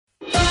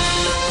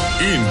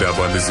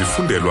Iindaba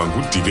nezifundelwa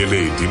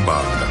nguDikeledi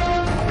Mbanga.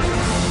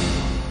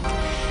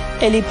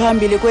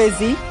 Eliphambili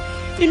kwezi,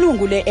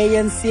 ilungu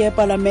leANC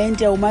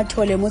epalamente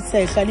uMathole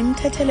Motshekga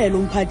limthethelela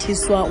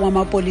umphathiswa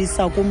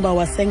wamapolisa kuuba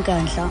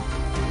waseNkandla.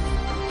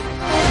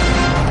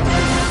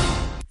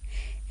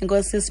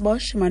 Inkosi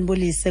Sibosh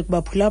manibulise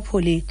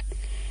kubaphulaphuli.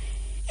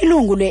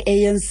 Ilungu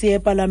leANC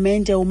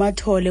epalamente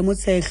uMathole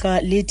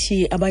Motshekga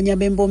lithi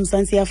abany'abemi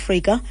boMzantsi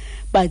Afrika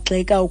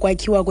bagxeka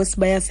ukwakhiwa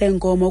kwesibaya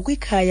seenkomo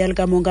kwikhaya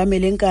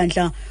likamongameli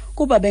eNkandla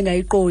kuba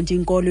bengayiqondi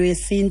inkolo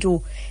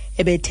yesintu.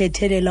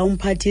 Ebethethelela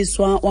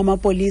umphathiswa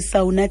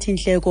wamapolisa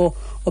uthi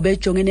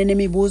obejongene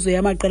nemibuzo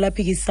yamaqela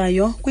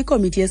aphikisayo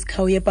kwikomiti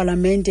yesikhawu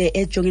yepalamente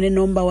ejongene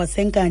nomba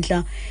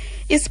waseNkandla.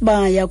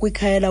 Isibaya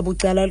kwikhaya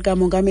labucala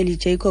likamongameli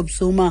Jacob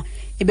Zuma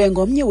ibe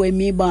ngomnye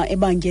wemiba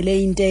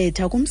ebangele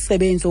intetha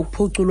kumsebenzi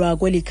wokuphuculwa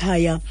kweli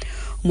khaya.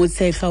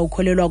 Motshekga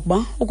ukholelwa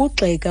kuba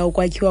ukugxeka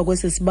ukwakhiwa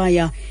kwesi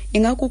sibaya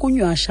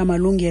ingakukunywasha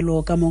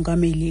amalungelo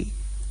kamongameli.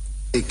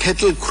 A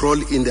cattle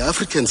crawl in the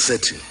African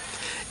setting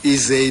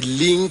is a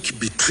link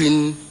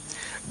between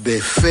the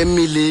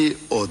family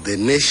or the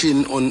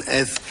nation on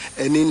earth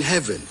and in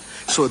heaven.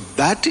 So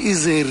that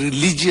is a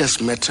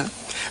religious matter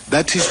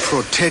that is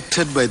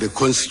protected by the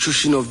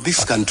constitution of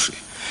this country.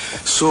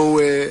 So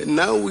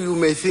now you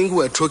may think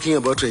we are talking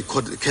about a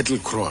cattle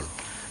crawl.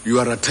 You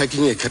are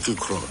attacking a cattle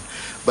crawl.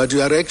 But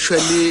you are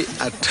actually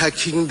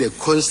attacking the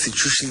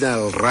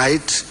constitutional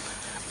right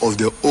of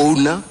the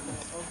owner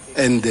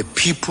and the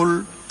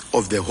people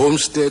of the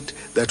homestead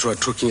that we are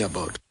talking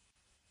about.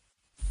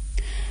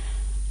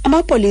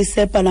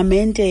 Amapolisa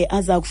epalamente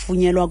aza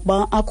kuvunyelwa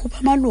kuba akhupha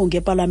amalungu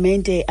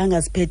epalamente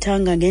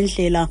angaziphethanga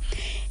ngendlela.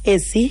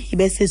 Esi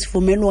ibe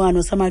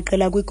sisivumelwano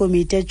samaqela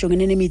kwikomiti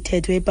ejongene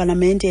nemithetho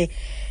yepalamente.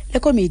 Le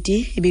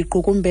komiti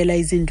ibiqukumbela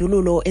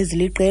izindululo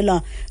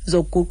eziliqela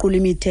zokuguqula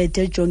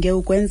imithetho ejonge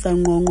ukwenza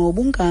ngqongqo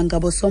ubunganga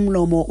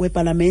bosomlomo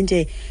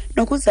wepalamente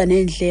nokuza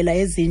neendlela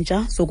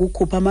ezintsha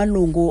zokukhupha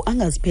amalungu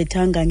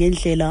angaziphethanga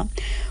ngendlela.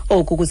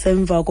 Oku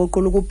kusemva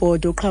koqulu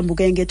ukubhoda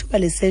uqhambuke ngethuba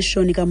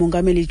leseshoni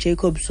kamongameli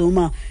Jacob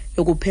Zuma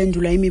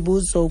yokuphendula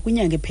imibuzo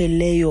kwinyanga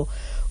ephelileyo.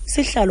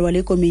 Usihlalo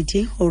wale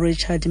komiti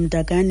uRichard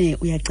Mdakane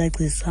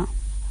uyacacisa.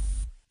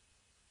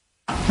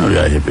 We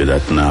are happy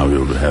that now we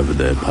will have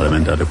the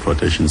parliamentary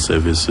protection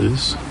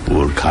services who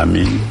will come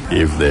in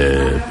if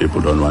the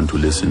people don't want to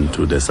listen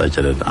to the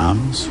sergeant at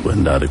arms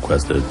when they are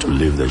requested to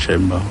leave the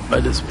chamber by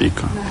the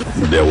speaker.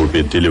 They will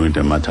be dealing with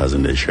the matters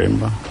in the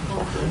chamber.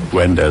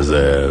 When there's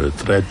a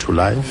threat to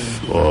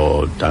life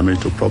or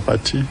damage to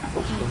property,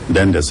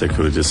 then the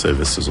security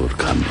services will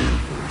come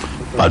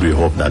in. But we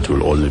hope that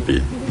will only be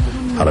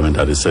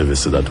parliamentary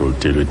services that will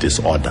deal with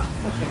disorder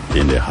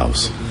in the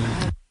house.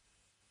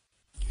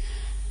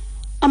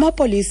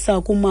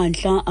 Amapolisa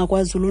kummandla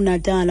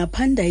aKwaZulu-Natal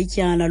aphanda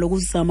ityala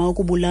lokuzama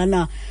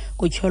ukubulala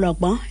kutyholwa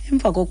kuba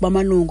emva kokuba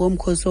amalungu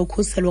omkhosi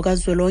wokhuselo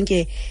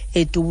kazwelonke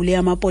edubule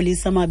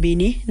amapolisa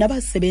amabini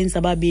nabasebenzi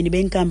ababini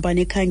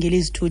benkampani ekhangela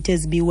izithuthi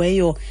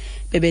ezibiweyo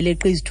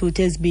bebeleqa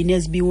izithuthi ezibini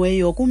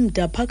ezibiweyo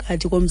kumda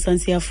phakathi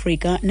koMzantsi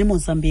Afrika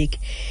neMozambique.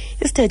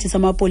 Isithethi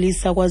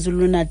samapolisa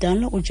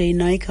KwaZulu-Natal uJay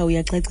Naika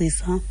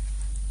uyacacisa.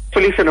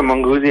 Police in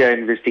Umanguzi are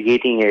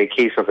investigating a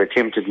case of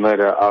attempted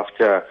murder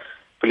after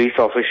police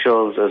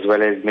officials as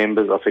well as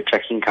members of a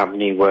tracking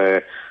company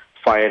were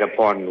fired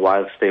upon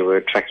whilst they were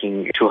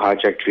tracking two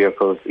hijacked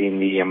vehicles in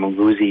the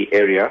Umanguzi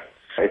area.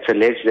 It's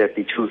alleged that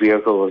the two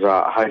vehicles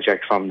are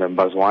hijacked from the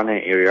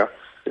Mbazwana area.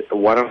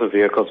 One of the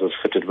vehicles was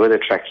fitted with a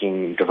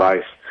tracking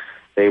device.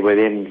 They were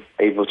then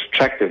able to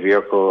track the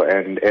vehicle,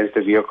 and as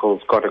the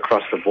vehicles got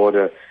across the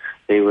border,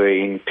 they were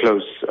in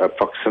close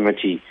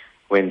proximity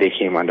when they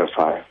came under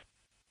fire.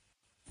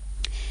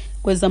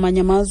 Kwezamanye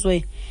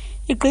amazwe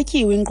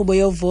igqityiwe inkqubo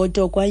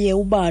yovoto kwaye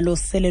ubalo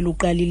sele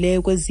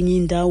luqalileyo kwezinye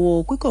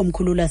indawo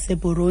kwikomkhulu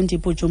laseBurundi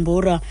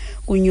Bujumbura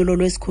kunyulo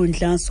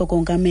lwesikhundla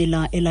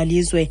sokongamela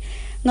elalizwe.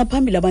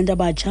 Ngaphambili abantu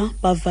abatsha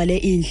bavale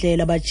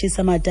indlela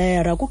batshisa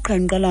amatayara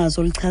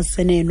kuqhankqalazo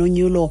oluchasene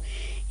nonyulo.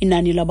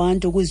 Inani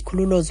labantu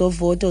kwizikhululo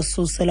zovoto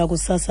susela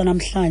kusasa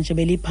namhlanje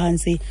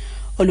beliphantsi.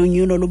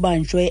 Olunyulo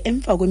lubanjwe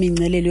emva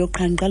kwemingcelelo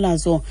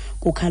yoqhankqalazo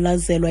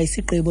kukhalazelwa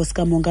isigqibo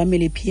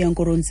sikamongameli Pierre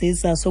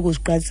Nkurunziza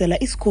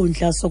sokuziqalisela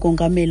isikhundla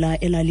sokongamela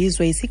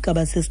elalizwe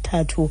isigaba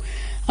sesithathu.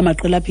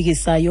 Amaqela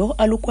aphikisayo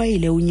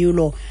alukwayile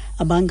unyulo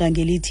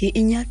abangangelithi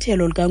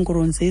inyathelo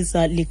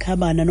likaNkurunziza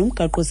likhabana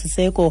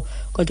nomgaqo-siseko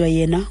kodwa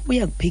yena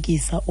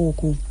uyakuphikisa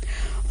oku.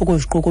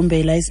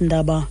 Ukuziqukumbela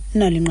izindaba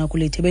nalinqaku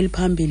lethu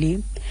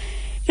beliphambili.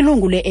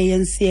 Ilungu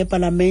leANC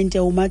epalamente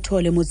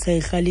uMathole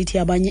Motshekga lithi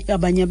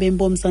abany'abemi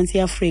boMzantsi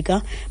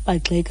Afrika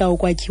bagxeka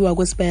ukwakhiwa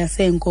kwesibaya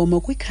seenkomo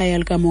kwikhaya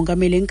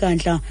likamongameli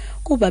eNkandla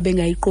kuba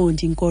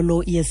bengayiqondi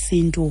inkolo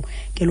yesintu.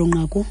 Ngelo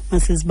nqaku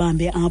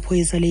masizibambe apho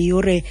izale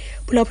yure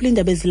phulaphula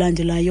indaba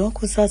ezilandelayo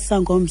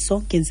kusasa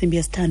ngomso ngentsimbi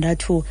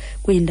yesithandathu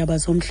kwiindaba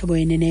zomhlobo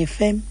yenene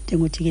FM.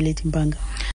 NdinguDikeledi Mbanga.